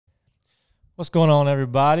What's going on,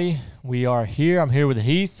 everybody? We are here. I'm here with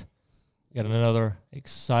Heath. Got another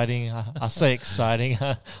exciting, I say exciting,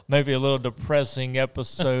 maybe a little depressing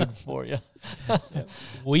episode for you.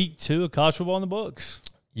 Week 2 of college football in the books.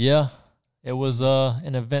 Yeah, it was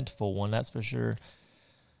an eventful one, that's for sure.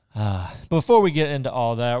 Before we get into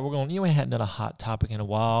all that, we hadn't done a hot topic in a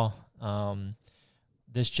while.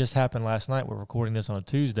 This just happened last night. We're recording this on a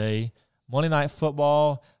Tuesday. Monday Night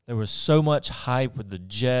Football, there was so much hype with the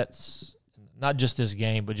Jets. Not just this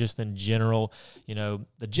game, but just in general. You know,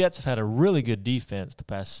 the Jets have had a really good defense the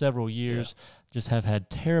past several years, just have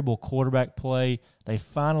had terrible quarterback play. They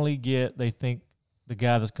finally they think, the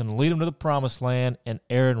guy that's going to lead them to the promised land, and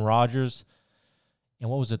Aaron Rodgers.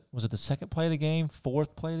 And what was it? Was it the second play of the game?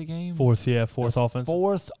 Fourth play of the game? Fourth offensive.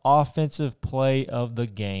 Fourth offensive play of the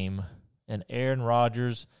game. And Aaron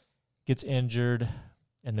Rodgers gets injured.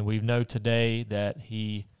 And then we know today that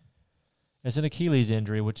it's an Achilles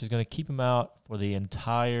injury, which is going to keep him out for the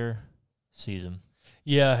entire season.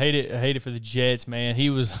 Yeah, I hate it for the Jets, man. He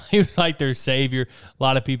was like their savior. A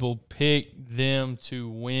lot of people picked them to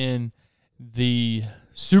win the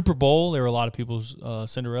Super Bowl. There were a lot of people's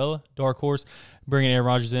Cinderella, dark horse, bringing Aaron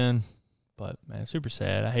Rodgers in. But, man, super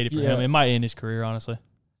sad. I hate it for him. It might end his career, honestly.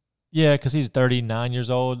 Yeah, because he's 39 years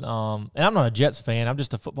old. And I'm not a Jets fan. I'm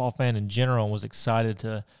just a football fan in general and was excited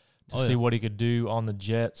to see what he could do on the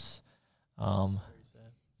Jets.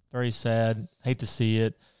 Very sad. Hate to see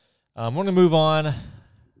it. We're going to move on.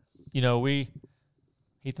 You know, Heath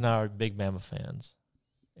and I are big Bama fans,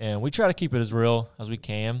 and we try to keep it as real as we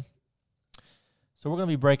can. So we're going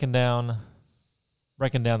to be breaking down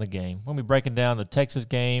the game. We're going to be breaking down the Texas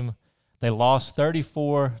game. They lost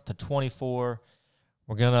 34-24.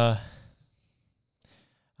 We're going to,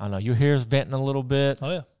 I don't know, you'll hear us venting a little bit. Oh,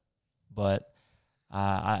 yeah. But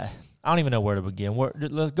I don't even know where to begin.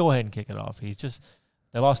 Let's go ahead and kick it off.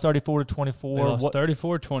 They lost 34-24. They lost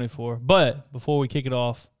 34-24. But before we kick it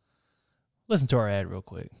off, listen to our ad real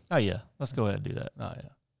quick. Oh, yeah. Let's go ahead and do that. Oh, yeah.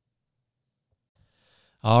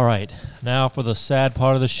 All right. Now for the sad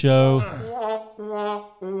part of the show.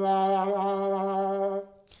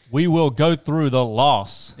 We will go through the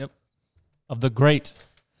loss of the great,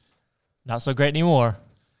 not so great anymore,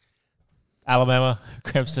 Alabama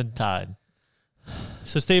Crimson Tide.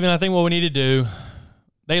 So, Steven, I think what we need to do,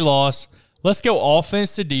 they lost. Let's go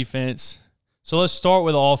offense to defense. So, let's start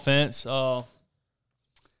with offense. So,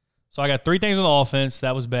 I got 3 things on the offense.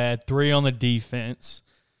 That was bad. 3 on the defense.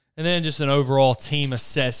 And then just an overall team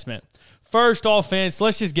assessment. First, offense,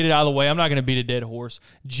 let's just get it out of the way. I'm not going to beat a dead horse.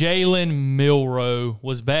 Jalen Milroe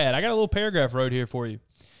was bad. I got a little paragraph wrote here for you.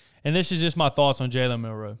 And this is just my thoughts on Jalen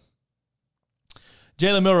Milroe.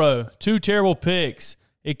 Jalen Milroe, 2 terrible picks.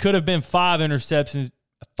 It could have been 5 interceptions,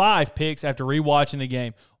 5 picks after rewatching the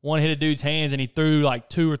game. One hit a dude's hands, and he threw like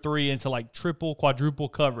 2 or 3 into like triple, quadruple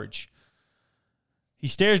coverage. He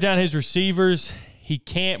stares down his receivers. He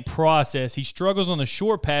can't process. He struggles on the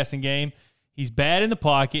short passing game. He's bad in the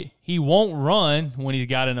pocket. He won't run when he's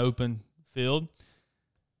got an open field.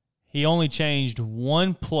 He only changed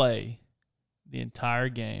 1 play the entire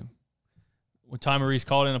game. When Ty Maurice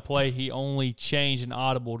called in a play, he only changed and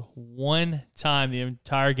audibled 1 time the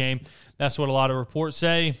entire game. That's what a lot of reports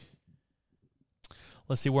say.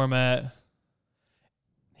 Let's see where I'm at.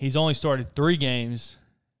 He's only started 3 games,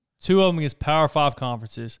 2 of them against Power 5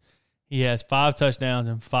 conferences. He has 5 touchdowns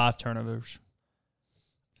and 5 turnovers.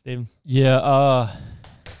 Steven? Yeah,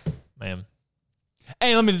 man.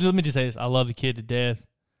 Hey, let me just say this. I love the kid to death.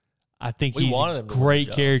 I think he's a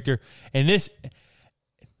great character. And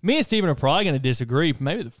me and Steven are probably going to disagree.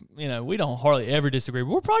 Maybe, we don't hardly ever disagree, but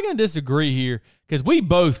we're probably going to disagree here because we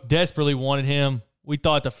both desperately wanted him. We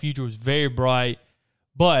thought the future was very bright,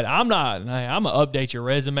 but I'm an update your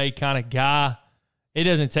resume kind of guy. It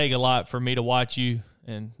doesn't take a lot for me to watch you.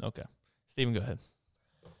 And, okay, Steven, go ahead.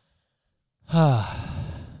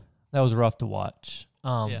 That was rough to watch.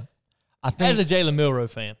 I think as a Jalen Milroe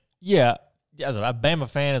fan. Yeah, as a Bama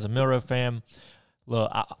fan, as a Milroe fan,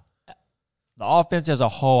 look, the offense as a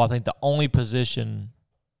whole, I think the only position,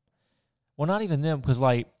 well, not even them, because,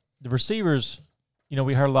 like, the receivers,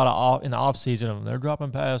 we heard a lot in the offseason of them. They're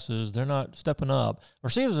dropping passes. They're not stepping up.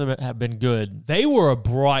 Receivers have been good. They were a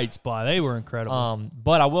bright spot. They were incredible.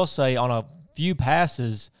 But I will say on a few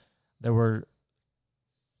passes, there were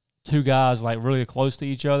 2 guys, like, really close to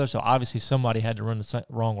each other, so obviously somebody had to run the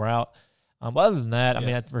wrong route. But other than that, I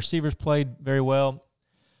mean, the receivers played very well.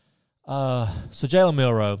 So Jalen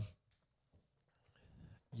Milroe,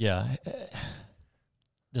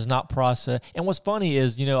 does not process. And what's funny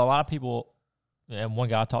is, a lot of people, and one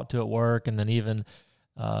guy I talked to at work, and then even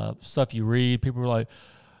stuff you read, people were like,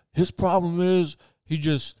 his problem is he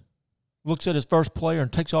just looks at his first player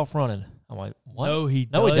and takes off running. I'm like, what? No, he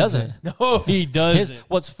doesn't. No, he doesn't.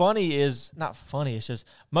 What's funny is not funny. It's just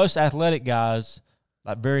most athletic guys,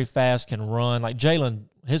 like very fast, can run. Like Jalen,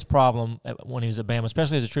 his problem when he was at Bama,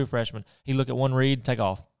 especially as a true freshman, he look at one read, take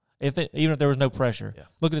off. Even if there was no pressure,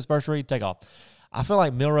 look at his first read, take off. I feel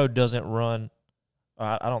like Milroe doesn't run.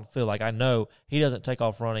 I don't feel like, I know he doesn't take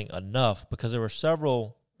off running enough, because there were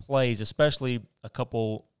several plays, especially a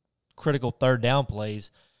couple critical third down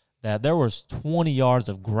plays, that there was 20 yards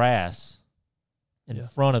of grass in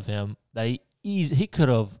front of him that he could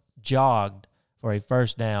have jogged for a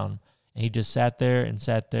first down, and he just sat there and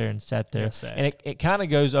sat there and sat there. And it kind of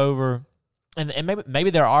goes over, and maybe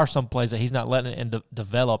there are some plays that he's not letting it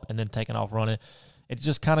develop and then taking off running. It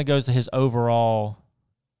just kind of goes to his overall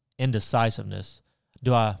indecisiveness.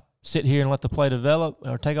 Do I sit here and let the play develop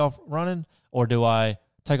or take off running, or do I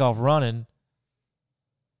take off running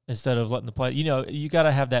instead of letting the play? You got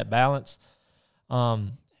to have that balance.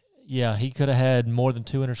 He could have had more than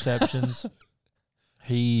 2 interceptions.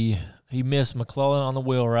 He missed McClellan on the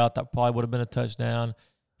wheel route. That probably would have been a touchdown.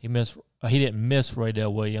 He didn't miss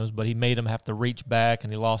Roydell Williams, but he made him have to reach back,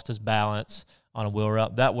 and he lost his balance on a wheel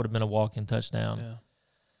route. That would have been a walk-in touchdown.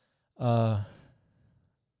 Yeah.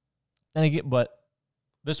 But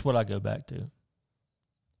this is what I go back to.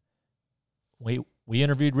 We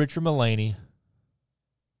interviewed Richard Mullaney,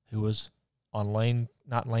 who was on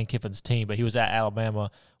not Lane Kiffin's team, but he was at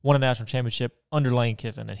Alabama, won a national championship under Lane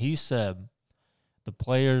Kiffin, and he said the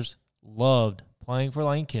players loved playing for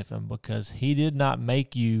Lane Kiffin because he did not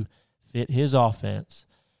make you fit his offense.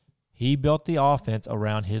 He built the offense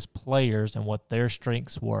around his players and what their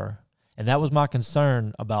strengths were. And that was my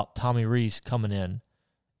concern about Tommy Rees coming in,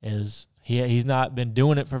 is he's not been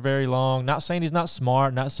doing it for very long. Not saying he's not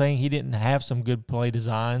smart, not saying he didn't have some good play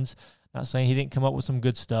designs, not saying he didn't come up with some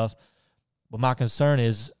good stuff. But my concern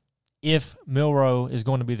is, if Milroe is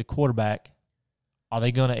going to be the quarterback, are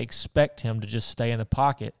they going to expect him to just stay in the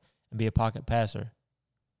pocket and be a pocket passer?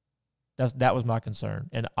 That was my concern.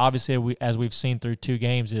 And obviously, as we've seen through 2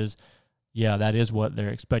 games, that is what they're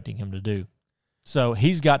expecting him to do. So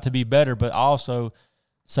he's got to be better, but also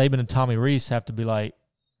Saban and Tommy Rees have to be like,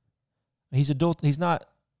 he's not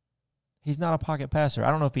a pocket passer.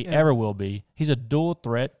 I don't know if he ever will be. He's a dual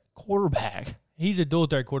threat quarterback. He's a dual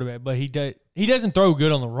threat quarterback, but he doesn't throw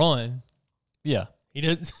good on the run. Yeah. He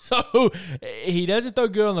doesn't. So he doesn't throw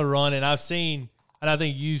good on the run, and I've seen, and I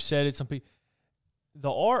think you said it, some people,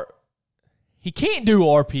 he can't do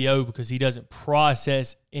RPO because he doesn't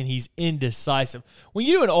process and he's indecisive. When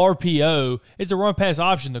you do an RPO, it's a run pass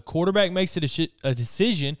option. The quarterback makes it a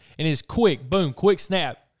decision and it's quick, boom, quick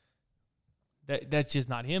snap. That's just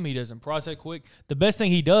not him. He doesn't process quick. The best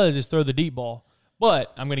thing he does is throw the deep ball.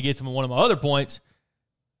 But I'm going to get to one of my other points.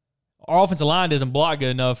 Our offensive line doesn't block good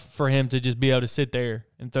enough for him to just be able to sit there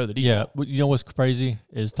and throw the deep ball. Yeah, you know what's crazy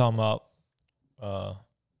is talking about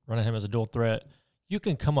running him as a dual threat. You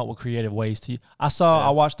can come up with creative ways to.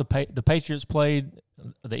 I watched the Patriots played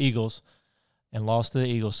the Eagles and lost to the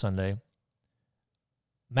Eagles Sunday.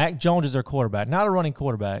 Mac Jones is their quarterback, not a running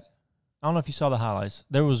quarterback. I don't know if you saw the highlights.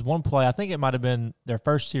 There was one play, I think it might have been their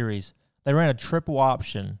first series. They ran a triple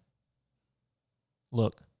option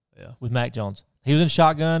look with Mac Jones. He was in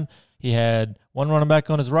shotgun. He had one running back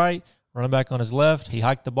on his right, running back on his left. He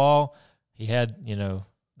hiked the ball. He had, the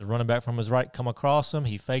running back from his right come across him.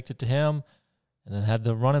 He faked it to him, and then had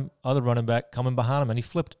the other running back coming behind him, and he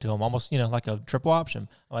flipped it to him, almost, like a triple option.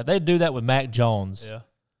 Like, they do that with Mac Jones. Yeah.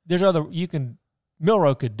 There's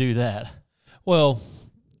Milroe could do that. Well,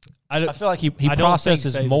 I feel like he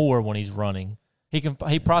processes more when he's running.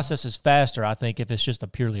 He processes faster, I think, if it's just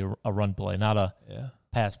purely a run play, not a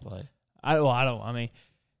pass play. I'm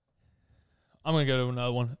going to go to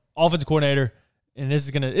another one. Offensive coordinator, and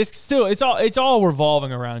it's all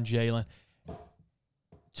revolving around Jalen.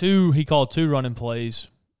 He called 2 running plays.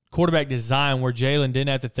 Quarterback design where Jalen didn't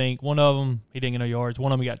have to think. One of them, he didn't get no yards.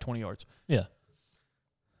 One of them, he got 20 yards. Yeah.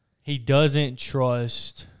 He doesn't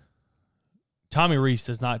trust – Tommy Rees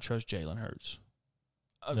does not trust Jalen Hurts.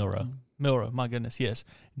 Milroe, my goodness, yes.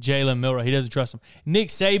 Jalen Milroe, he doesn't trust him. Nick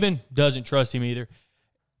Saban doesn't trust him either.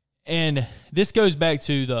 And this goes back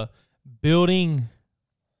to the building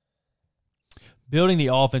the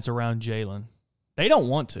offense around Jalen. They don't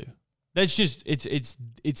want to. That's just it's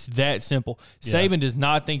that simple. Yeah. Saban does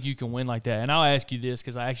not think you can win like that. And I'll ask you this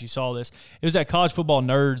because I actually saw this. It was that College Football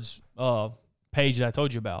Nerds page that I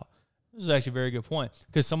told you about. This is actually a very good point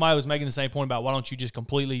because somebody was making the same point about why don't you just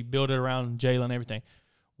completely build it around Jalen and everything.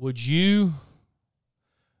 Do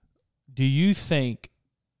you think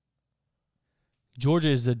Georgia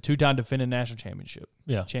is the 2-time defending national championship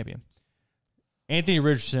champion? Anthony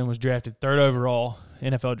Richardson was drafted 3rd overall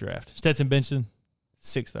NFL draft. Stetson Benson,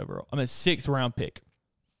 6th overall. 6th round pick.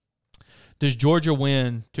 Does Georgia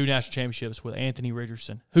win 2 national championships with Anthony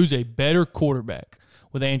Richardson? Who's a better quarterback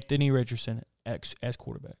with Anthony Richardson as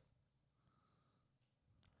quarterback?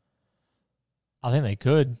 I think they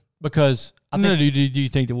could because do you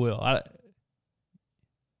think they will?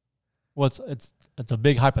 It's a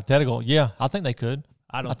big hypothetical. Yeah, I think they could.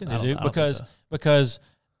 I think they do because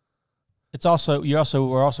it's also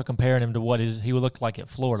we're also comparing him to what he looked like at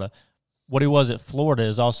Florida. What he was at Florida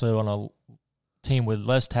is also on a team with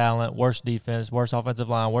less talent, worse defense, worse offensive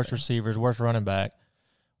line, worse receivers, worse running back.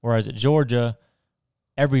 Whereas at Georgia,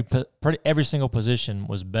 every single position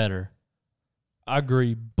was better. I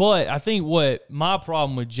agree. But I think what my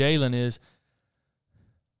problem with Jalen is,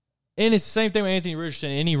 and it's the same thing with Anthony Richardson,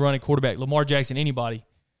 any running quarterback, Lamar Jackson, anybody.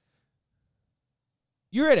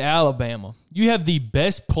 You're at Alabama. You have the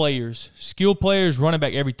best players, skilled players, running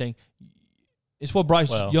back, everything. It's what Bryce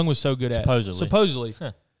Young was so good at. Supposedly.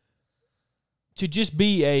 Huh. To just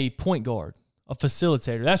be a point guard, a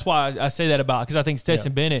facilitator. That's why I say that about, because I think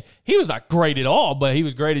Stetson Bennett, he was not great at all, but he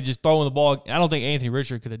was great at just throwing the ball. I don't think Anthony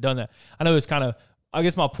Richardson could have done that. I know it's kind of, I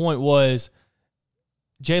guess my point was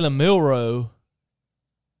Jalen Milroe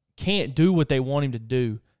can't do what they want him to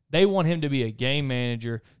do. They want him to be a game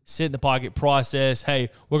manager, sit in the pocket, process. Hey,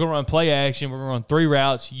 we're going to run play action. We're going to run 3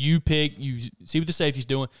 routes. You pick. You see what the safety's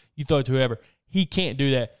doing. You throw it to whoever. He can't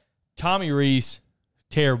do that. Tommy Rees,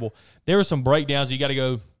 terrible. There were some breakdowns. You got to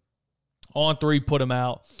go on 3, put him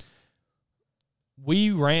out.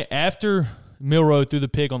 We ran after Milroe threw the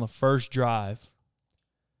pick on the first drive.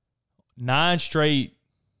 9 straight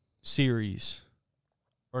series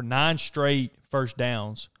or 9 straight first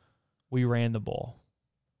downs, we ran the ball.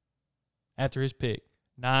 After his pick,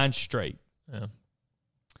 9 straight. Yeah.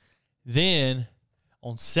 Then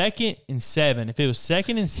on 2nd and 7, if it was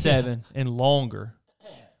 2nd and 7 and longer,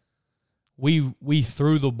 we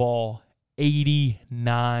threw the ball 89%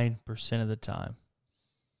 of the time.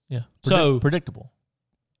 Yeah. So predictable.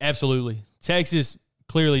 Absolutely. Texas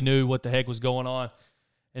clearly knew what the heck was going on.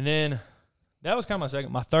 And then that was kind of my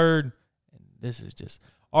second. My third, and this is just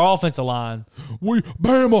our offensive line.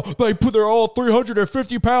 Bama, they put their all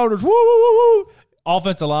 350 pounders. Woo, woo, woo.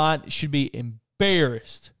 Offensive line should be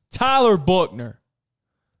embarrassed. Tyler Buckner.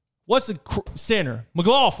 What's the center?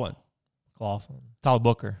 McLaughlin. Tyler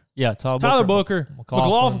Booker. Yeah, Tyler Booker.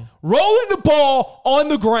 McLaughlin. Rolling the ball on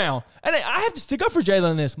the ground. And I have to stick up for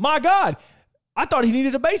Jalen in this. My God. I thought he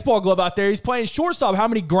needed a baseball glove out there. He's playing shortstop. How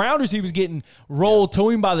many grounders he was getting rolled to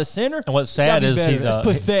him by the center. And what's sad is it's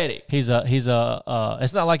pathetic. It's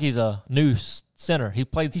not like he's a new center. He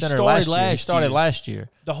played center last year. He started last year.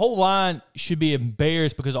 The whole line should be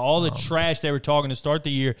embarrassed because of all the trash they were talking to start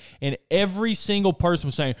the year. And every single person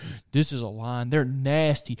was saying, this is a line. They're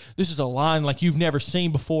nasty. This is a line like you've never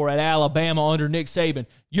seen before at Alabama under Nick Saban.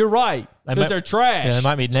 You're right, because they're trash. Yeah, they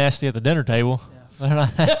might be nasty at the dinner table. Yeah.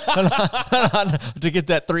 To get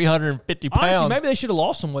that 350 pounds. Honestly, maybe they should have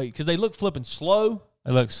lost some weight because they look flipping slow.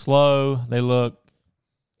 They look slow. They look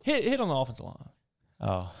hit on the offensive line.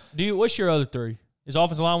 Oh, what's your other 3? Is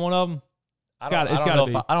offensive line one of them? I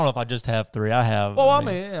don't know if I just have 3. I have. Well,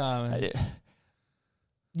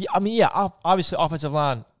 obviously offensive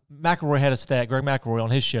line. McElroy had a stat. Greg McElroy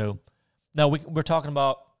on his show. Now we're talking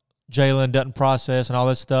about Jalen doesn't process and all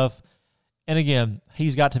this stuff. And again,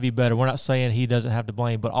 he's got to be better. We're not saying he doesn't have to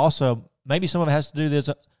blame, but also maybe some of it has to do this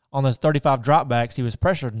on those 35 dropbacks. He was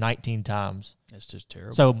pressured 19 times. That's just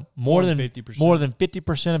terrible. So more than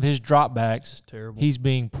 50% of his dropbacks, he's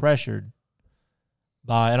being pressured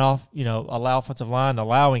by allow offensive line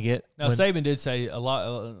allowing it. Now Saban did say a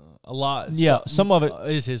lot. Yeah, some of it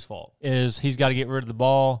is his fault. Is he's got to get rid of the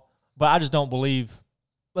ball, but I just don't believe.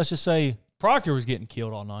 Let's just say Proctor was getting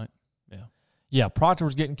killed all night. Yeah, Proctor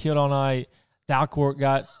was getting killed all night. Dalcourt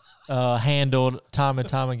got handled time and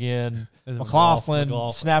time again. McLaughlin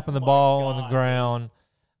snapping the ball on the ground.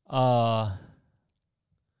 I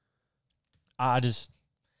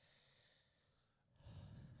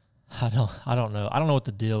don't know. I don't know what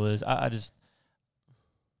the deal is.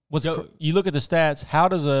 You look at the stats. How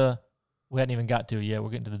does we hadn't even got to it yet.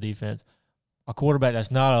 We're getting to the defense. A quarterback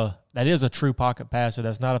that is a true pocket passer.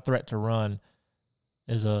 That's not a threat to run.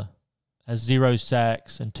 Has 0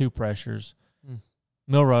 sacks and 2 pressures.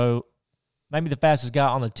 Milroe, maybe the fastest guy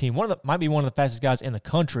on the team. Might be one of the fastest guys in the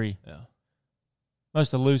country. Yeah.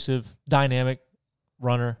 Most elusive, dynamic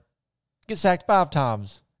runner. Gets sacked 5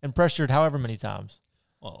 times and pressured however many times.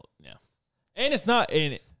 Well, yeah. And it's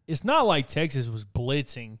not like Texas was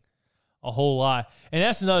blitzing a whole lot. And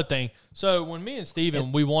that's another thing. So when me and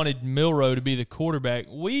Steven, we wanted Milroe to be the quarterback,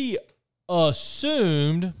 we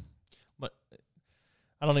assumed, but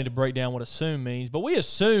I don't need to break down what assume means, but we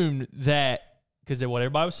assumed that, because what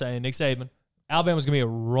everybody was saying, Nick Saban, Alabama's going to be a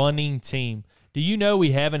running team. Do you know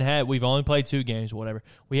we've only played 2 games or whatever.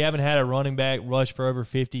 We haven't had a running back rush for over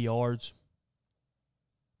 50 yards.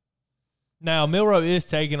 Now, Milroe is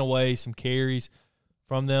taking away some carries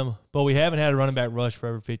from them, but we haven't had a running back rush for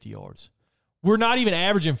over 50 yards. We're not even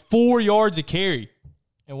averaging 4 yards a carry.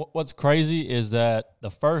 And what's crazy is that the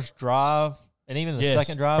first drive and even the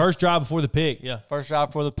second drive. First drive before the pick, yeah. First drive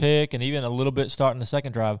before the pick and even a little bit starting the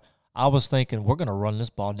second drive, I was thinking we're going to run this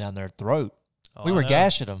ball down their throat. We were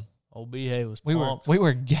gashing them. Old B.A. was pumped. We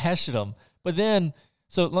were gashing them. But then,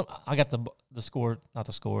 so I got the score, not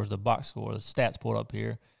the scores, the box score, the stats pulled up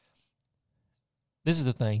here. This is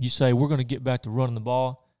the thing. You say we're going to get back to running the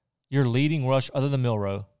ball. Your leading rush, other than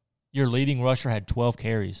Milroe, your leading rusher had 12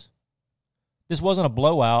 carries. This wasn't a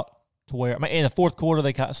blowout to where, in the fourth quarter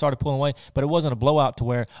they started pulling away, but it wasn't a blowout to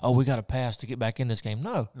where, we got to pass to get back in this game.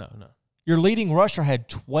 No. Your leading rusher had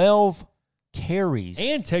 12 carries.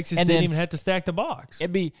 And Texas didn't even have to stack the box.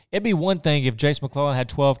 It'd be one thing if Jace McClellan had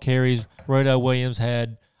 12 carries, Roydell Williams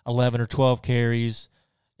had 11 or 12 carries,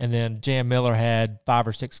 and then Jam Miller had 5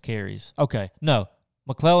 or 6 carries. Okay, no.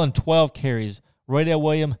 McClellan, 12 carries. Roydell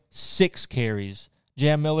Williams, 6 carries.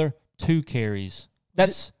 Jam Miller, 2 carries.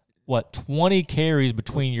 That's, 20 carries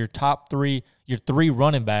between your top 3, your 3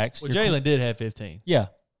 running backs. Well, Jalen did have 15. Yeah.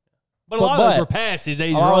 But a lot of those were passes.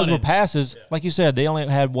 A lot of those were passes. Yeah. Like you said, they only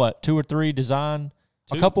had, 2 or 3 design.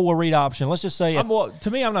 2? A couple were read option. Let's just say.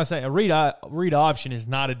 To me, I'm not saying a read option is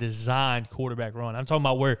not a designed quarterback run. I'm talking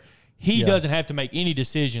about where he doesn't have to make any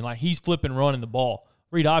decision. Like he's flipping running the ball.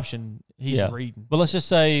 Read option, he's reading. But let's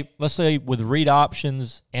say with read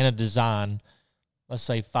options and a design, let's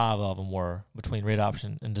say 5 of them were between read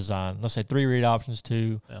option and design. Let's say 3 read options,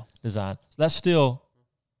 2 design. So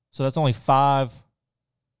that's only 5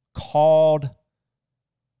 called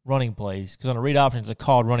running plays. Because on a read option, it's a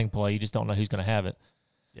called running play. You just don't know who's going to have it.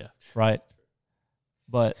 Yeah. Right?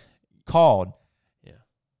 But called. Yeah.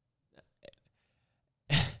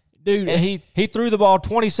 Dude. And he threw the ball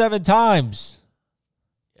 27 times.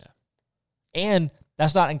 Yeah. And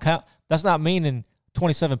that's not meaning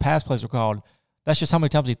 27 pass plays were called. That's just how many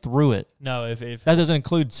times he threw it. No, if that doesn't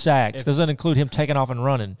include sacks. Doesn't include him taking off and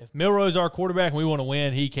running. If Milroe's our quarterback and we want to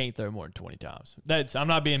win, he can't throw more than 20 times. I'm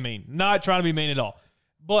not being mean. Not trying to be mean at all.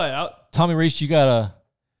 But Tommy Reese, you gotta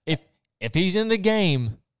if he's in the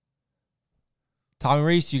game, Tommy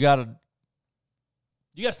Reese, you gotta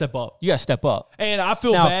step up. You gotta step up. And I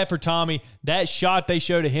feel bad for Tommy. That shot they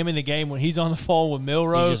showed of him in the game when he's on the phone with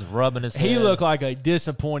Milroe, he's just rubbing his head. He looked like a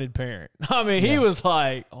disappointed parent. I mean, he was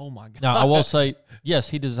like, "Oh my god." Now I will say, yes,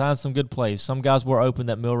 he designed some good plays. Some guys were open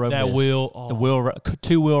that Milroe missed. The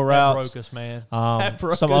 2-wheel routes. That broke us, man. That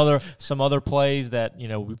broke us. Some other plays that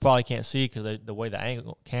we probably can't see because the way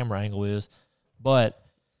the camera angle is. But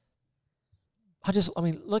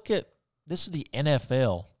look at this is the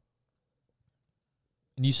NFL.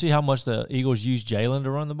 And you see how much the Eagles use Jalen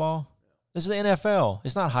to run the ball? This is the NFL.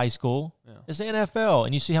 It's not high school. Yeah. It's the NFL.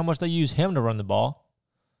 And you see how much they use him to run the ball.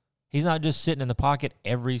 He's not just sitting in the pocket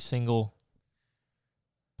every single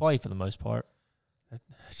play for the most part.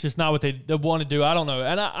 It's just not what they want to do. I don't know.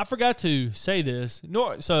 And I forgot to say this.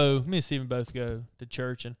 So me and Steven both go to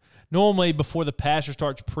church. And normally before the pastor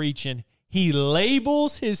starts preaching, he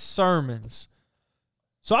labels his sermons.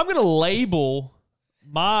 So I'm going to label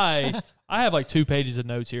my – I have like 2 pages of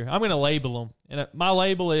notes here. I'm going to label them. And my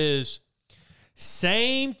label is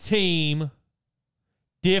same team,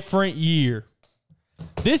 different year.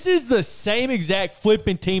 This is the same exact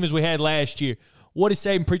flipping team as we had last year. What did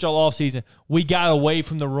Saban preach all offseason? We got away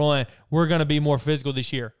from the run. We're going to be more physical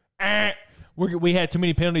this year. We had too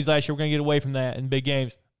many penalties last year. We're going to get away from that in big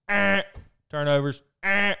games. Turnovers.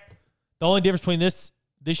 The only difference between this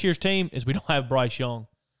year's team is we don't have Bryce Young.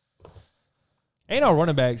 And our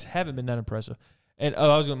running backs haven't been that impressive. And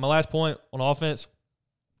my last point on offense.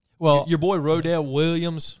 Well, your boy Roydell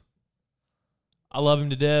Williams, I love him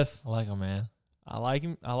to death. I like him, man. I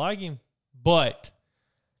like him. But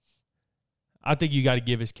I think you got to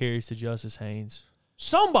give his carries to Justice Haynes.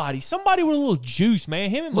 Somebody with a little juice, man.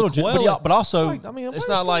 Him and McClellan. But also, it's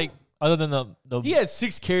not like other than the he had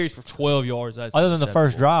 6 carries for 12 yards. Other than the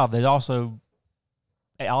first drive, it also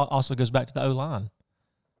goes back to the O-line.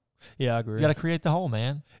 Yeah, I agree. You got to create the hole,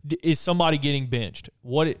 man. Is somebody getting benched?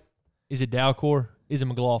 Is it Dalcor? Is it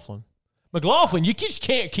McLaughlin? McLaughlin, you just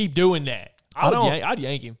can't keep doing that. I'd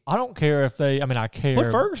yank him. I don't care if they. I care.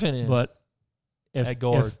 Put Ferguson in, but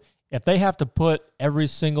if they have to put every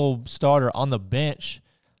single starter on the bench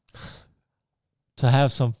to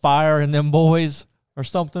have some fire in them boys or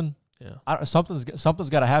something, Something's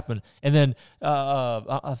got to happen. And then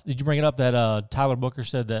did you bring it up that Tyler Booker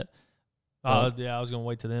said that? Yeah, I was gonna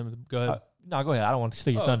wait to them. Go ahead. No, go ahead. I don't want to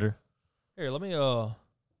steal your thunder. Here, let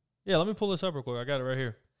me pull this up real quick. I got it right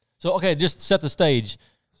here. So okay, just set the stage.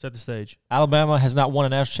 Set the stage. Alabama has not won a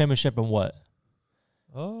national championship in what?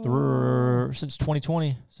 Oh, Since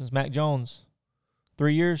 2020, since Mac Jones.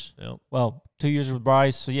 3 years? Yep. Well, 2 years with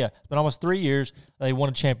Bryce. So, yeah, it's been almost 3 years they won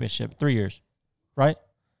a championship. 3 years, right?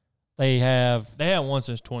 They haven't won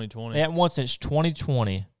since 2020. They haven't won since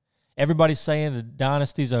 2020. Everybody's saying the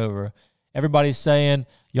dynasty's over. Everybody's saying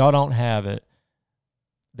y'all don't have it.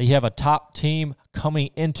 They have a top team coming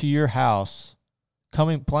into your house,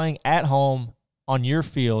 playing at home on your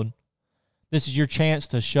field. This is your chance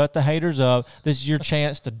to shut the haters up. This is your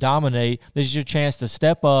chance to dominate. This is your chance to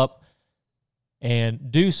step up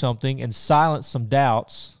and do something and silence some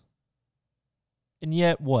doubts. And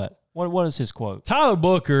yet what? What is his quote? Tyler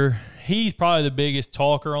Booker, he's probably the biggest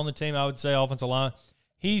talker on the team, I would say, offensive line.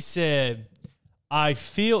 He said, he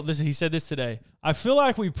said this today, I feel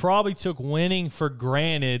like we probably took winning for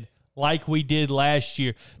granted like we did last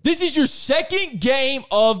year. This is your second game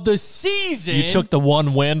of the season. You took the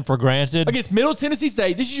one win for granted? Against Middle Tennessee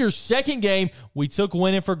State. This is your second game. We took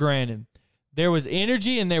winning for granted. There was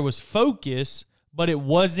energy and there was focus, but it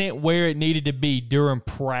wasn't where it needed to be during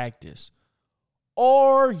practice.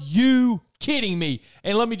 Are you kidding me?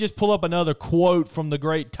 And let me just pull up another quote from the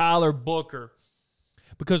great Tyler Booker.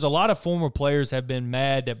 Because a lot of former players have been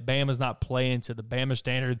mad that Bama's not playing to the Bama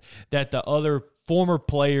standard, that the other former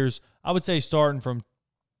players, I would say starting from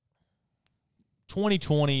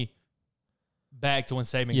 2020 back to when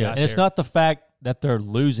Saban got there. And it's not the fact that they're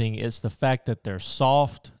losing, it's the fact that they're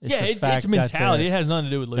soft. It's mentality. It has nothing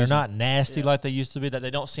to do with losing. They're not nasty like they used to be, that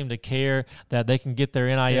they don't seem to care, that they can get their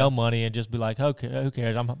NIL money and just be like, okay, who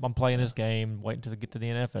cares? I'm playing this game, waiting to get to the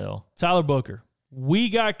NFL. Tyler Booker. We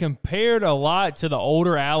got compared a lot to the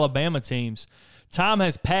older Alabama teams. Time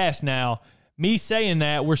has passed now. Me saying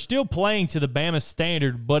that, we're still playing to the Bama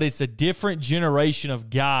standard, but it's a different generation of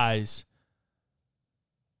guys.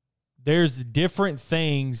 There's different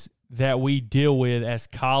things that we deal with as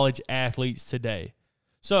college athletes today.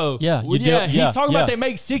 So, he's talking about they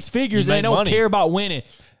make six figures and they don't care about winning.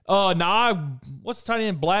 What's the tight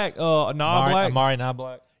end? Black? Amari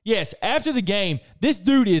Black. Yes, after the game, this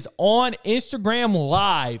dude is on Instagram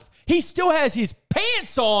Live. He still has his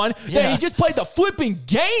pants on that he just played the flipping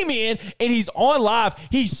game in, and he's on live.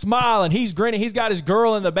 He's smiling. He's grinning. He's got his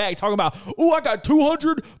girl in the back talking about, I got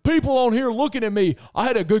 200 people on here looking at me. I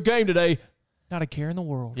had a good game today. Not a care in the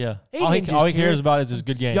world. Yeah. All he cares about is his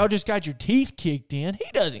good game. Y'all just got your teeth kicked in.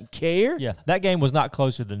 He doesn't care. Yeah. That game was not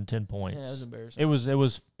closer than 10 points. Yeah, it was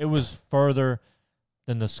embarrassing. It was further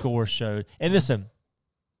than the score showed. And listen,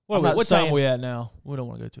 what time are we at now? We don't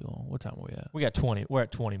want to go too long. What time are we at? We got 20. We're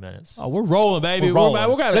at 20 minutes. Oh, we're rolling, baby. We're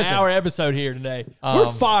got an hour episode here today.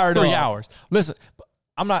 We're fired up. 3 hours. Listen,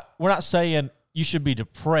 we're not saying you should be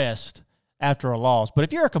depressed after a loss, but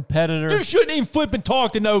if you're a competitor, you shouldn't even flip and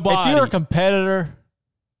talk to nobody. If you're a competitor,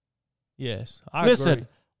 yes, I agree.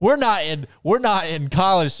 We're not in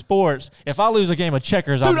college sports. If I lose a game of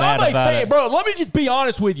checkers, I'm mad about it. Bro, let me just be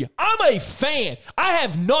honest with you. I'm a fan. I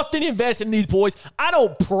have nothing invested in these boys. I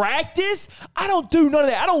don't practice. I don't do none of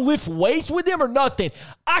that. I don't lift weights with them or nothing.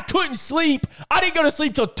 I couldn't sleep. I didn't go to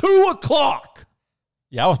sleep till 2 o'clock.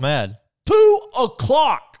 Yeah, I was mad. 2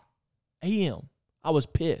 o'clock a.m. I was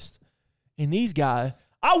pissed. And these guys,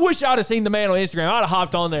 I wish I'd have seen the man on Instagram. I'd have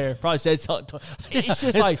hopped on there, probably said something. It's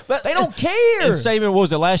just they don't care. And Saban, what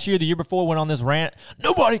was it, last year, the year before, went on this rant?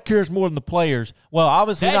 Nobody cares more than the players. Well,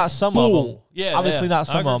 obviously not some of them. Yeah, obviously not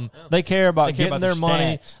some of them. Yeah. They care about getting their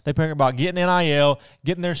money. They care about getting NIL,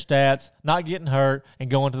 getting their stats, not getting hurt, and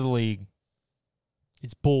going to the league.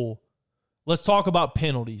 It's bull. Let's talk about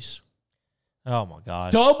penalties. Oh, my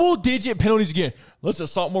gosh. Double-digit penalties again. This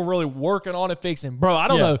is something we're really working on and fixing. Bro, I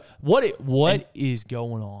don't know. What is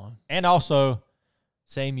going on? And also,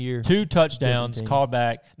 same year. 2 touchdowns called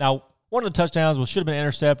back. Now, one of the touchdowns should have been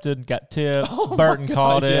intercepted, got tipped. Burton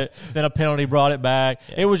called it. Then a penalty brought it back.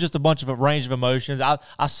 Yeah. It was just a bunch of a range of emotions.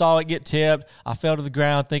 I saw it get tipped. I fell to the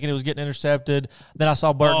ground thinking it was getting intercepted. Then I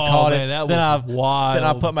saw Burton called it. That was wild. Then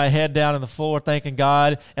I put my head down on the floor thanking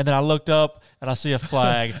God. And then I looked up and I see a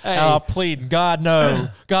flag. And I'm pleading, God, no.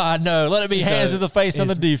 God, no. Let it be hands to the face on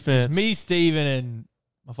the defense. It's me, Steven, and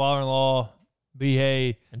my father-in-law,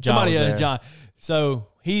 B.A., and somebody else, John. So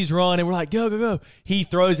he's running. We're like, go, go, go. He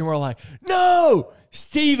throws, and we're like, no.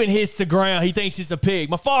 Steven hits the ground. He thinks it's a pig.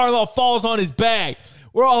 My father-in-law falls on his back.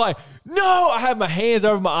 We're all like, no. I have my hands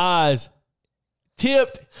over my eyes.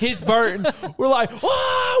 tipped, hits Burton. We're like,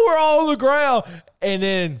 "Wow!" We're all on the ground, and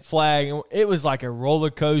then flag. It was like a roller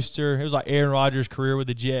coaster. It was like Aaron Rodgers' career with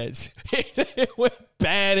the Jets. It went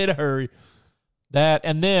bad in a hurry. That,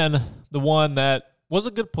 and then the one that was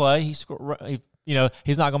a good play. He scored.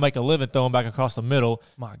 He's not going to make a living throwing back across the middle.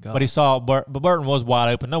 My God! But he saw, but Burton was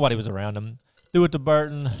wide open. Nobody was around him. Threw it to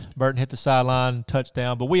Burton. Burton hit the sideline,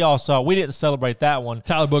 touchdown. But we didn't celebrate that one.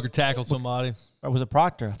 Tyler Booker tackled somebody. Or was it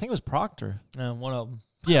Proctor? I think it was Proctor. One of them.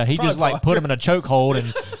 Yeah, he Probably just like put him in a chokehold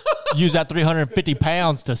and used that 350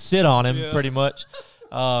 pounds to sit on him pretty much.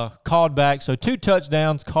 Called back. So 2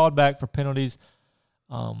 touchdowns, called back for penalties.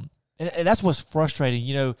 And that's what's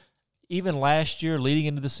frustrating. Even last year leading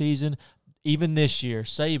into the season, even this year,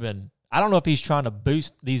 Saban, I don't know if he's trying to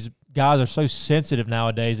boost. These guys are so sensitive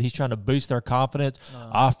nowadays. He's trying to boost their confidence.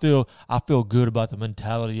 I feel good about the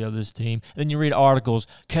mentality of this team. And then you read articles,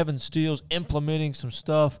 Kevin Steele's implementing some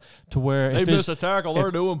stuff to where they miss a tackle, they're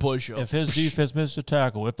doing push-ups. If his defense misses a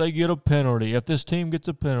tackle, if they get a penalty, if this team gets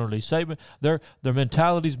a penalty, Saban, their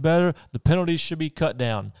mentality's better. The penalties should be cut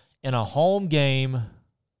down. In a home game,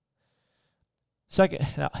 second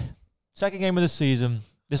game of the season.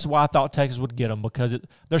 This is why I thought Texas would get them, because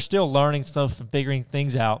they're still learning stuff and figuring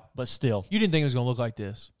things out, but still. You didn't think it was going to look like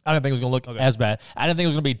this? I didn't think it was going to look as bad. I didn't think it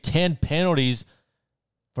was going to be 10 penalties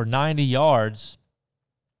for 90 yards.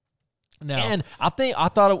 No. And I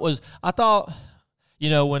thought when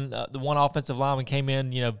the one offensive lineman came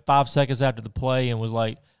in, 5 seconds after the play and was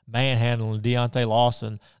like manhandling Deontay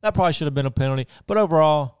Lawson, that probably should have been a penalty. But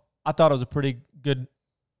overall, I thought it was a pretty good,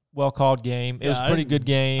 well-called game. It was a pretty good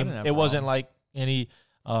game. It wasn't like any...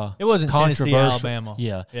 it wasn't Tennessee, Alabama.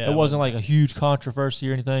 Yeah, it wasn't like a huge controversy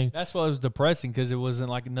or anything. That's what was depressing, because it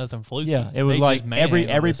wasn't like nothing fluky. Yeah, it was like every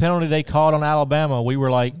penalty they called on Alabama, we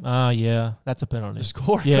were like, yeah, that's a penalty. The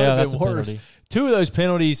score that's a worse. penalty. 2 of those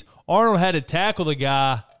penalties, Arnold had to tackle the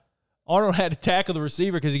guy. Arnold had to tackle the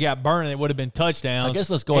receiver because he got burned, and it would have been touchdowns. I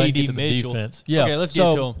guess let's go ahead and get to the defense. Yeah, okay, let's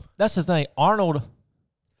get to him. That's the thing. Arnold,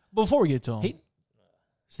 before we get to him,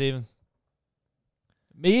 Steven,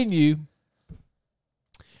 me and you,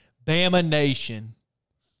 Bama Nation,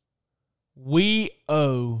 we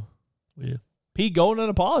owe Pete Golding an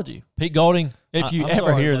apology. Pete Golding, if you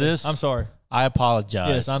ever hear this, I'm sorry. I apologize.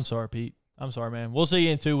 Yes, I'm sorry, Pete. I'm sorry, man. We'll see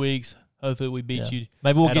you in 2 weeks. Hopefully we beat you.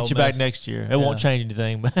 Maybe we'll get you back next year. It won't change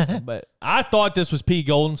anything. But I thought this was Pete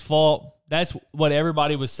Golding's fault. That's what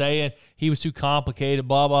everybody was saying. He was too complicated,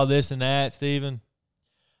 blah, blah, this and that, Steven.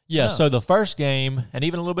 Yeah, so the first game, and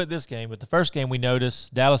even a little bit this game, but the first game we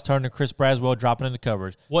noticed Dallas Turner and Chris Braswell dropping into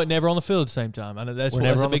coverage. Wasn't never on the field at the same time. I know that's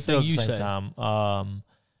a big thing you say.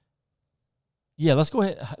 Yeah, let's go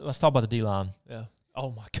ahead. Let's talk about the D-line. Yeah. Oh,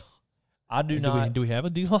 my God. I do not. Do we have a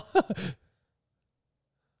D-line?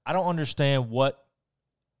 I don't understand what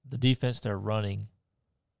the defense they're running.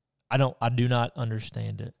 I do not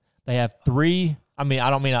understand it. They have 3. I mean, I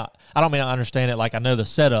don't mean I understand it like I know the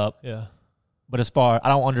setup. Yeah. But I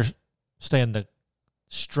don't understand the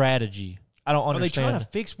strategy. I don't understand. Are they trying to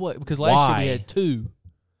fix what? Because last year we had 2.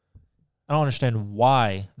 I don't understand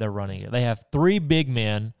why they're running it. They have 3 big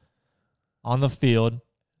men on the field,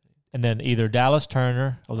 and then either Dallas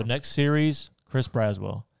Turner or the next series, Chris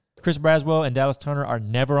Braswell. Chris Braswell and Dallas Turner are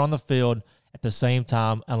never on the field at the same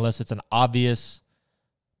time unless it's an obvious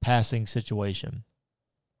passing situation.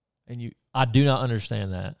 And I do not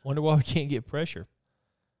understand that. Wonder why we can't get pressure.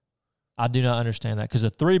 I do not understand that, because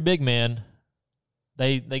the 3 big men,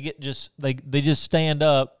 they just stand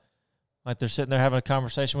up like they're sitting there having a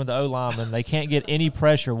conversation with the O lineman. They can't get any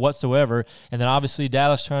pressure whatsoever, and then obviously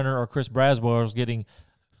Dallas Turner or Chris Braswell is getting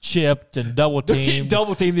chipped and double teamed the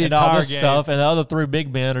and entire all this game. stuff, and the other 3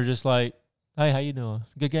 big men are just like, "Hey, how you doing?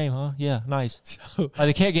 Good game, huh? Yeah, nice."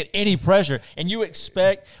 They can't get any pressure, and you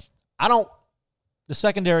expect. The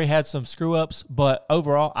secondary had some screw ups, but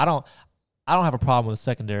overall, I don't have a problem with the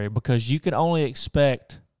secondary, because you can only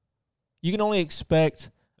expect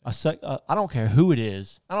I don't care who it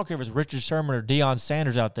is. I don't care if it's Richard Sherman or Deion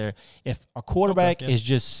Sanders out there. If a quarterback is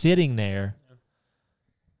just sitting there,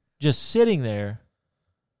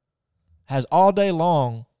 has all day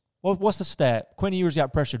long. What's the stat? Quinn Ewers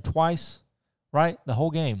got pressured twice, right? The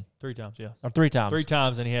whole game. 3 times, yeah. Or 3 times. 3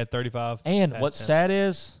 times, and he had 35. And what's sad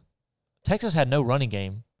is Texas had no running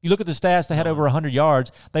game. You look at the stats, they had over 100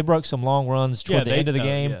 yards. They broke some long runs toward the end of the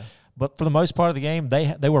game. Yeah. But for the most part of the game,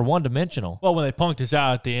 they were one-dimensional. Well, when they punked us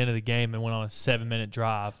out at the end of the game and went on a 7-minute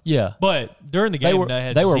drive. Yeah. But during the game,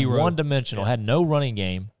 they were one-dimensional, had no running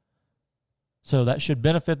game. So that should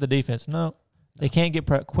benefit the defense. No, they can't get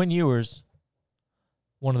Quinn Ewers,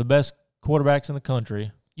 one of the best quarterbacks in the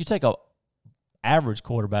country. You take a average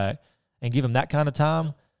quarterback and give him that kind of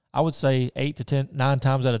time, I would say 9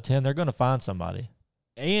 times out of 10, they're going to find somebody.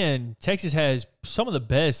 And Texas has some of the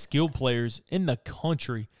best skilled players in the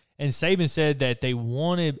country. And Saban said that they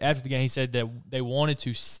wanted, after the game, he said that they wanted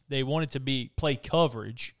to play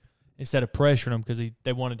coverage instead of pressuring them because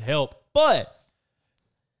they wanted to help. But,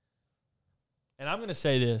 and I'm going to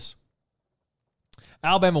say this,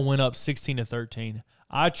 Alabama went up 16-13.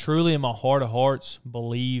 I truly, in my heart of hearts,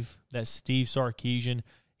 believe that Steve Sarkisian,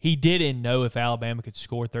 he didn't know if Alabama could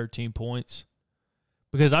score 13 points.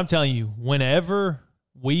 Because I'm telling you, whenever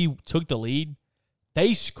we took the lead,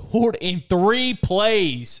 they scored in 3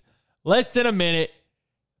 plays. Less than a minute.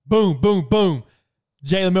 Boom, boom, boom.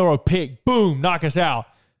 Jalen Milroe pick. Boom, knock us out.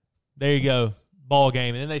 There you go. Ball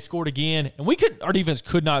game. And then they scored again. And our defense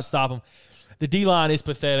could not stop them. The D-line is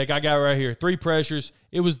pathetic. I got it right here. 3 pressures.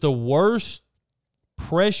 It was the worst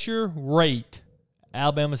pressure rate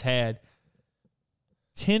Alabama's had.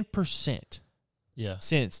 10%. Yeah.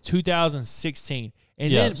 Since 2016.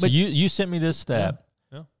 And yeah. then, so you sent me this stat.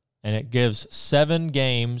 Yeah. And it gives 7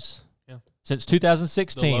 games. Since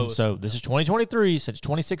 2016, so this is 2023, since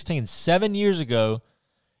 2016, 7 years ago,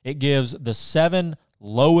 it gives the 7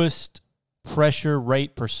 lowest pressure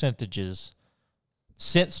rate percentages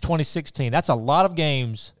since 2016. That's a lot of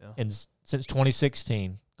games since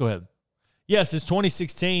 2016. Go ahead. Yes, it's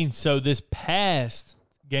 2016. So this past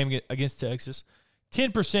game against Texas,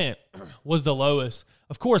 10% was the lowest.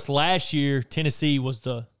 Of course, last year, Tennessee was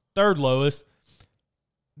the 3rd lowest.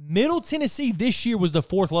 Middle Tennessee this year was the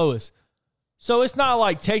 4th lowest. So it's not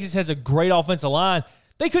like Texas has a great offensive line.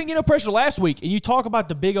 They couldn't get no pressure last week. And you talk about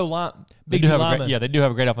the big O-line. They do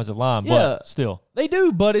have a great offensive line, but still. They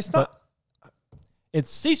do, but it's not.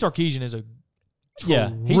 Steve Sarkisian is a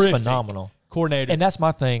he's phenomenal coordinator. And that's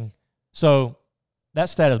my thing. So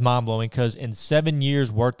that stat is mind-blowing because in 7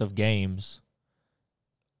 years' worth of games,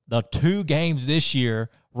 the 2 games this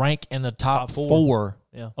year rank in the top 4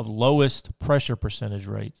 of lowest pressure percentage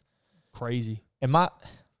rates. Crazy.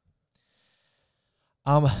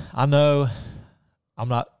 I know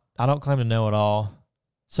I don't claim to know it all.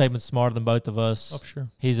 Saban's smarter than both of us. Oh, for sure.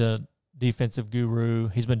 He's a defensive guru.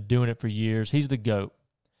 He's been doing it for years. He's the GOAT.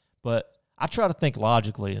 But I try to think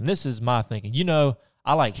logically, and this is my thinking.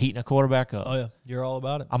 I like heating a quarterback up. Oh, yeah. You're all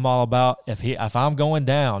about it. I'm all about if I'm going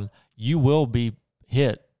down, you will be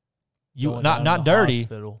hit. Not dirty.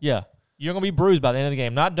 Hospital. Yeah. You're going to be bruised by the end of the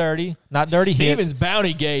game. Not dirty. Not dirty Steven's hits.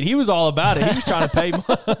 bounty gate. He was all about it. He was trying to pay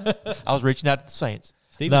money. I was reaching out to the Saints.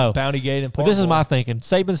 Steven's bounty gate and but this is my thinking.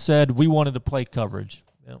 Saban said we wanted to play coverage.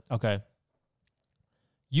 Yep. Okay.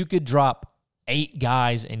 You could drop 8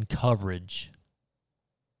 guys in coverage.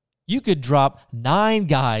 You could drop 9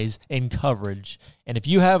 guys in coverage. And if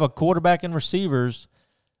you have a quarterback and receivers,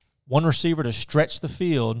 one receiver to stretch the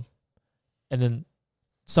field, and then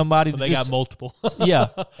somebody they got multiple. yeah,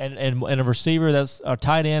 and a receiver that's a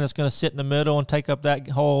tight end that's going to sit in the middle and take up that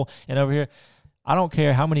hole. And over here, I don't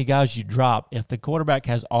care how many guys you drop. If the quarterback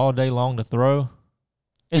has all day long to throw,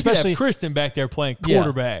 especially Kristen back there playing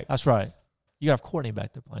quarterback. Yeah, that's right. You got Courtney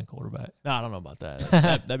back there playing quarterback. No, I don't know about that.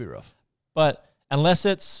 That'd be rough. But unless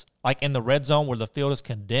it's like in the red zone where the field is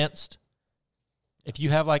condensed, if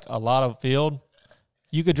you have like a lot of field,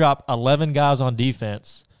 you could drop 11 guys on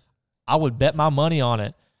defense. I would bet my money on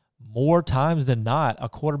it. More times than not, a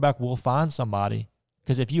quarterback will find somebody.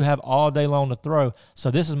 Because if you have all day long to throw,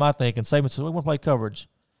 so this is my thinking. Saban says, we want to play coverage.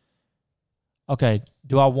 Okay,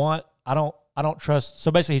 I don't trust.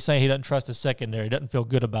 So basically he's saying he doesn't trust his secondary. He doesn't feel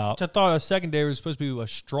good about. I thought a secondary was supposed to be a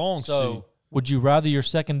strong suit. Would you rather your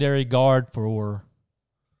secondary guard for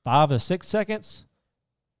 5 to 6 seconds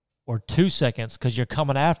or 2 seconds because you're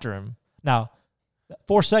coming after him? Now,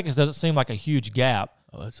 4 seconds doesn't seem like a huge gap.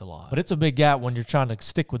 Oh, that's a lot. But it's a big gap when you're trying to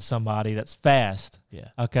stick with somebody that's fast. Yeah.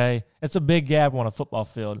 Okay? It's a big gap on a football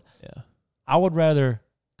field. Yeah. I would rather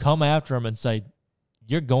come after him and say,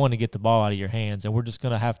 you're going to get the ball out of your hands, and we're just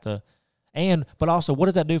going to have to – but also, what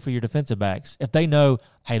does that do for your defensive backs? If they know,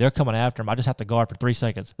 hey, they're coming after him, I just have to guard for 3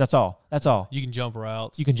 seconds. That's all. You can jump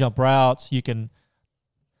routes. You can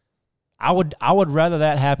 – I would rather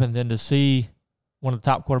that happen than to see – one of the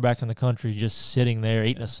top quarterbacks in the country just sitting there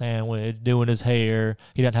eating a sandwich, doing his hair.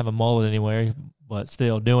 He doesn't have a mullet anywhere, but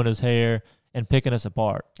still doing his hair and picking us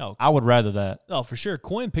apart. Oh, I would rather that. Oh, for sure.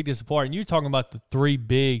 Quinn picked us apart. And you're talking about the 3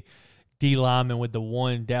 big D linemen with the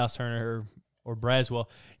one Dallas Turner or Braswell.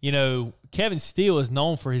 Kevin Steele is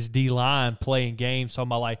known for his D line playing games, talking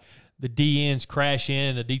about like the D ends crash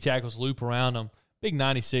in, the D tackles loop around them. Big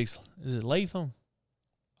 96. Is it Latham?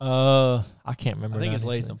 I can't remember. I think it's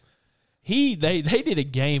Latham. They did a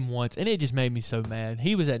game once, and it just made me so mad.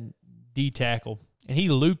 He was at D tackle, and he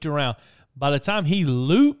looped around. By the time he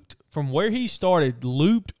looped from where he started,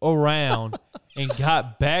 looped around, and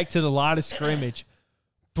got back to the line of scrimmage.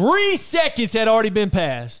 3 seconds had already been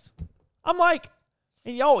passed. I'm like,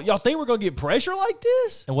 and y'all think we're going to get pressure like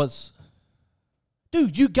this? And what's –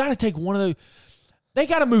 dude, you got to take one of those. They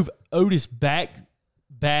got to move Otis back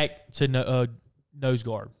to nose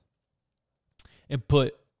guard and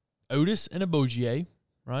put Otis and Abogier,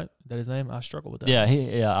 right? That his name? I struggle with that. Yeah,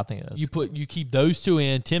 I think it is. You keep those two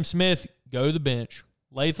in. Tim Smith, go to the bench.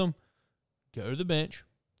 Latham, go to the bench.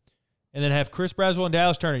 And then have Chris Braswell and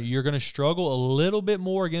Dallas Turner. You're going to struggle a little bit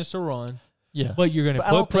more against the run. Yeah. But you're going to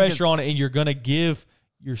put pressure on it, and you're going to give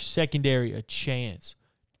your secondary a chance.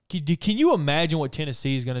 Can you imagine what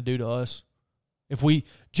Tennessee is going to do to us? If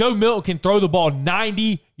Joe Milton can throw the ball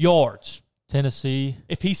 90 yards. Tennessee.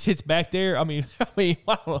 If he sits back there, I don't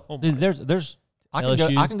know. Dude, there's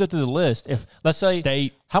I can go through the list. If let's say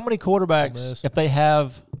State, how many quarterbacks, if they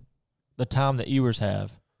have the time that Ewers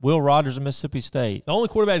have, Will Rogers of Mississippi State. The only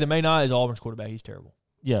quarterback that may not is Auburn's quarterback. He's terrible.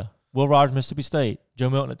 Yeah. Will Rogers, Mississippi State. Joe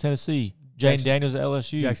Milton at Tennessee. Jaden Daniels at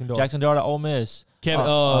LSU. Jackson Dart at Ole Miss.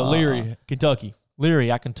 Leary, Kentucky.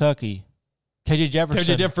 Leary at Kentucky. KJ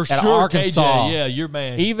Jefferson for at sure. Arkansas. KJ, yeah, your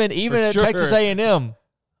man. Even at Texas A&M.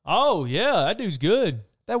 Oh, yeah, that dude's good.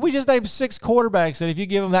 That we just named 6 quarterbacks that if you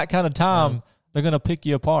give them that kind of time, they're going to pick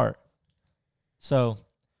you apart. So,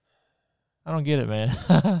 I don't get it, man.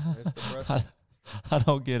 It's depressing. I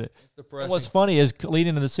don't get it. It's depressing. What's funny is leading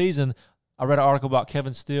into the season, I read an article about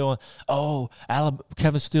Kevin Steele.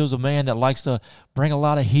 Kevin Steele's a man that likes to bring a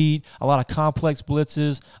lot of heat, a lot of complex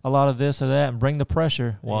blitzes, a lot of this or that, and bring the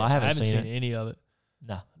pressure. Well, I haven't seen any of it.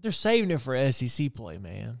 No. They're saving it for SEC play,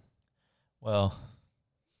 man. Well,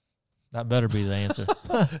 that better be the answer.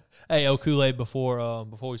 Hey, Kool-Aid, before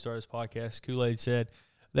we started this podcast, Kool-Aid said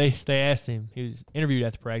they asked him, he was interviewed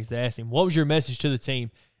after practice, they asked him, what was your message to the team?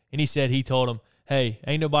 And he told them, hey,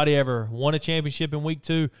 ain't nobody ever won a championship in week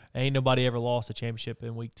 2. Ain't nobody ever lost a championship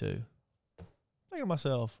in week 2. Think of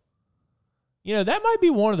myself. That might be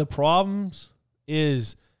one of the problems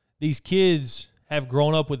is these kids have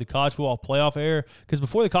grown up with the college football playoff era. Because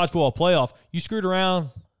before the college football playoff, you screwed around.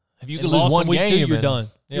 If you could lose one week game, 2, you're done.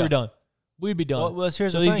 Yeah. You're done. We'd be done. Well,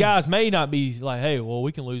 here's so the these thing. guys may not be like, hey, well,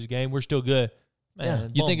 we can lose a game. We're still good.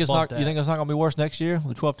 Man, You think it's not going to be worse next year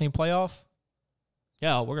with the 12-team playoff?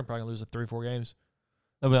 Yeah, we're probably going to lose 3 or 4 games.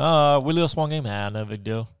 We lost one game. No big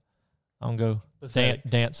deal. I'm going to go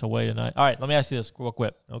dance away tonight. All right, let me ask you this real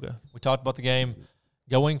quick. Okay. We talked about the game.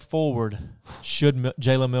 Going forward, should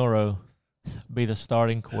Jalen Milroe be the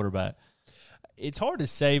starting quarterback? It's hard to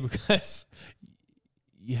say because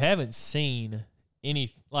you haven't seen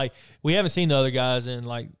any – we haven't seen the other guys in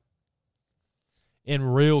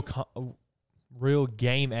real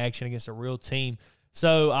game action against a real team.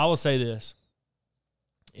 So I will say this.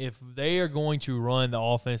 If they are going to run the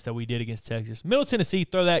offense that we did against Texas, Middle Tennessee,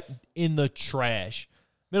 throw that in the trash.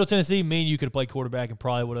 Middle Tennessee, me and you could have played quarterback and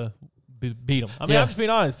probably would have beat them. I'm just being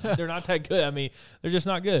honest. They're not that good. They're just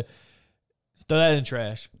not good. Throw that in the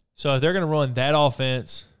trash. So if they're going to run that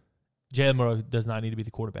offense, Jalen Milroe does not need to be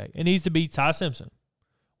the quarterback. It needs to be Ty Simpson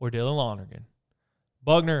or Dylan Lonergan.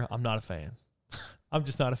 Buckner, I'm not a fan. I'm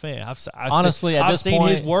just not a fan. I've seen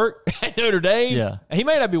his work at Notre Dame. Yeah. He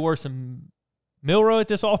may not be worse than Milroe at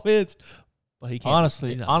this offense, but he can't.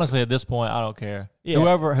 Honestly, at this point, I don't care. Yeah.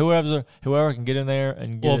 Whoever can get in there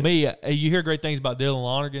and get you hear great things about Dylan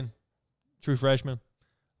Lonergan, true freshman.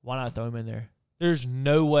 Why not throw him in there? There's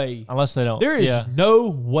no way. Unless they don't. There is no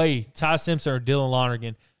way Ty Simpson or Dylan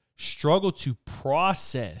Lonergan struggle to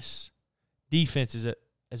process defenses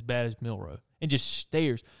as bad as Milroe and just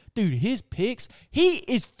stares. Dude, his picks, he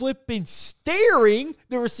is flipping staring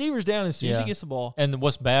the receivers down as soon as he gets the ball. And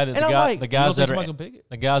what's bad is the guys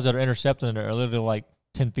that are intercepting it are literally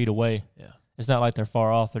 10 feet away. Yeah. It's not like they're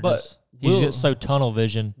far off. He's just so tunnel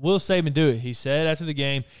vision. Will Saban do it? He said after the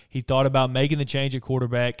game he thought about making the change at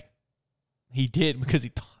quarterback. He did because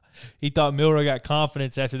he thought Milroe got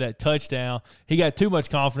confidence after that touchdown. He got too much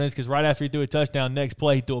confidence because right after he threw a touchdown, next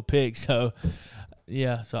play he threw a pick. So,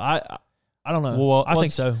 yeah. So, I don't know. Well, I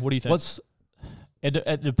think so. What do you think?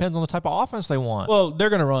 It depends on the type of offense they want. Well, they're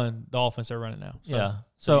going to run the offense they're running now. So, yeah.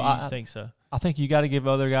 So I think so. I think you got to give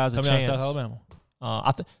other guys a chance. Coming out of South Alabama.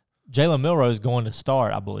 I think Jalen Milroe is going to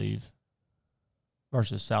start, I believe,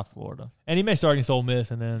 versus South Florida. And he may start against Ole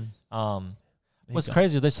Miss, and then what's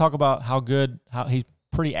crazy is they talk about how he's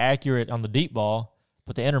pretty accurate on the deep ball,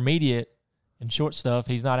 but the intermediate and short stuff,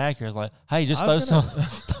 he's not accurate. It's like, hey, just throw some,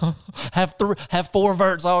 have 4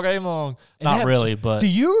 verts all game long. Not really, but do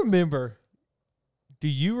you remember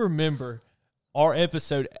our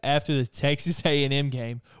episode after the Texas A&M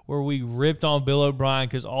game where we ripped on Bill O'Brien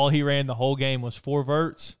because all he ran the whole game was 4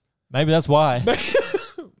 verts? Maybe that's why.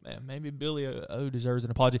 Man, maybe Billy O deserves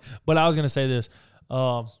an apology. But I was going to say this.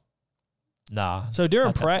 Nah. So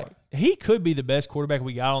during practice, he could be the best quarterback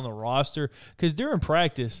we got on the roster because during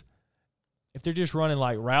practice, if they're just running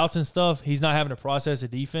like routes and stuff, he's not having to process a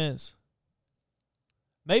defense.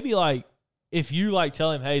 Maybe like if you like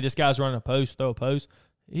tell him, hey, this guy's running a post, throw a post,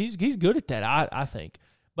 he's good at that, I think.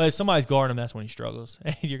 But if somebody's guarding him, that's when he struggles.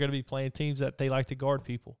 And you're going to be playing teams that they like to guard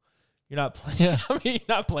people. You're not playing. Yeah. I mean, you're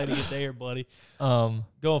not playing against air, buddy. Going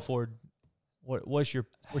forward, what's your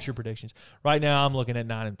predictions? Right now, I'm looking at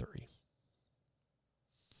 9-3.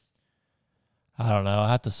 I don't know. I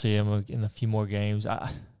have to see him in a few more games. I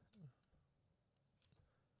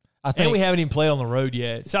think we haven't even played on the road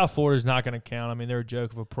yet. South Florida's not going to count. I mean, they're a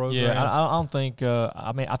joke of a program. Yeah, I don't think.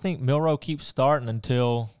 I think Milroe keeps starting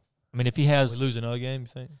until. I mean, if he has, we lose another game, you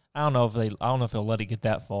think? I don't know if he'll let it get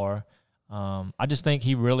that far. I just think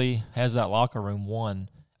he really has that locker room won,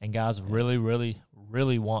 and guys really, really,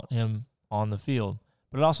 really want him on the field.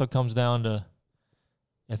 But it also comes down to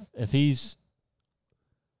if he's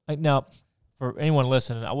like now. For anyone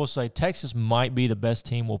listening, I will say Texas might be the best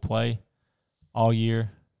team we'll play all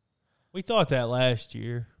year. We thought that last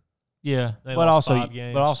year. Yeah, but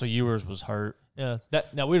also Ewers was hurt. Yeah,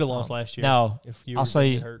 now we'd have lost last year. Now I'll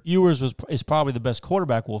say Ewers is probably the best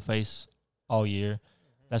quarterback we'll face all year.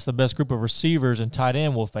 That's the best group of receivers and tight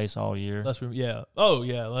end we'll face all year.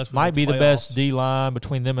 Might be the best D line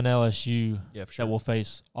between them and LSU. Yeah, for sure. That we'll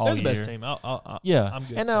face all year. They're the best team. I'm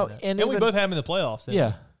good. And we both have them in the playoffs.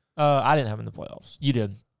 Yeah. I didn't have him in the playoffs. You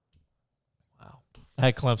did. Wow. I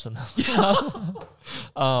had Clemson.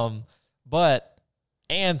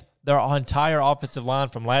 And their entire offensive line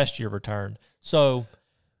from last year returned. So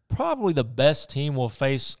probably the best team we'll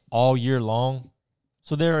face all year long.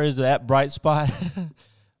 So there is that bright spot.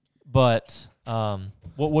 But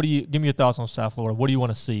what do you give me your thoughts on South Florida? What do you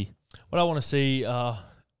want to see? What I want to see,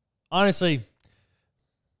 honestly,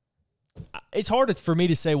 it's hard for me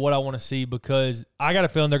to say what I want to see because I got a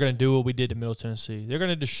feeling they're going to do what we did to Middle Tennessee. They're going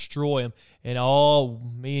to destroy them, and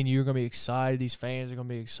me and you are going to be excited. These fans are going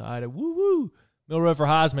to be excited. Woo-woo! Milroe for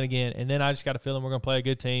Heisman again. And then I just got a feeling we're going to play a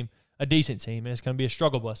good team, a decent team, and it's going to be a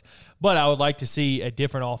struggle bus. But I would like to see a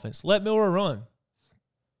different offense. Let Milroe run.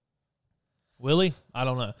 Will he? I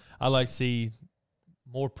don't know. I'd like to see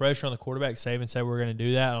more pressure on the quarterback. Saban said we're going to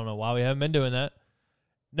do that. I don't know why we haven't been doing that.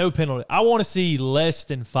 No penalty. I want to see less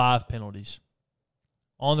than 5 penalties.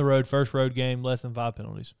 On the road, first road game, less than 5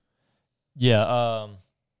 penalties. Yeah.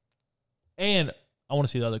 And I want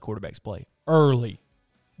to see the other quarterbacks play early.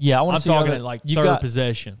 Yeah, I want to see talking at like third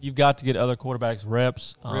possession. You've got to get other quarterbacks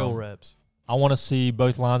reps. Real reps. I want to see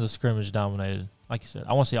both lines of scrimmage dominated. Like you said,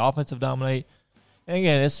 I want to see offensive dominate. And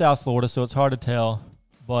again, it's South Florida, so it's hard to tell.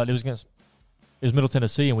 But it was Middle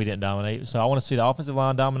Tennessee, and we didn't dominate. So I want to see the offensive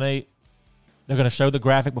line dominate. They're going to show the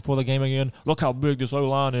graphic before the game again. Look how big this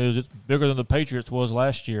O-line is. It's bigger than the Patriots was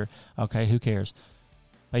last year. Okay, who cares?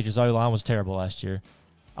 Patriots O-line was terrible last year.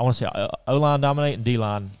 I want to see O-line dominate and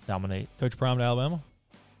D-line dominate. Coach Prime to Alabama?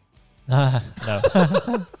 No.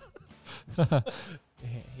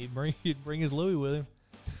 He'd bring his Louis with him.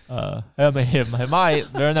 I mean, he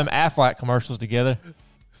might. They're in them Aflac commercials together.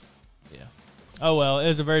 Yeah. Oh, well, it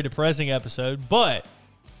was a very depressing episode, but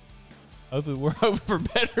hopefully we're hoping for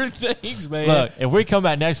better things, man. Look, if we come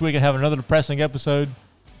back next week and have another depressing episode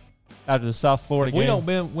after the South Florida game. If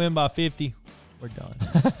we don't win by 50, we're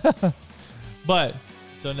done. But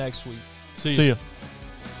until next week. See you.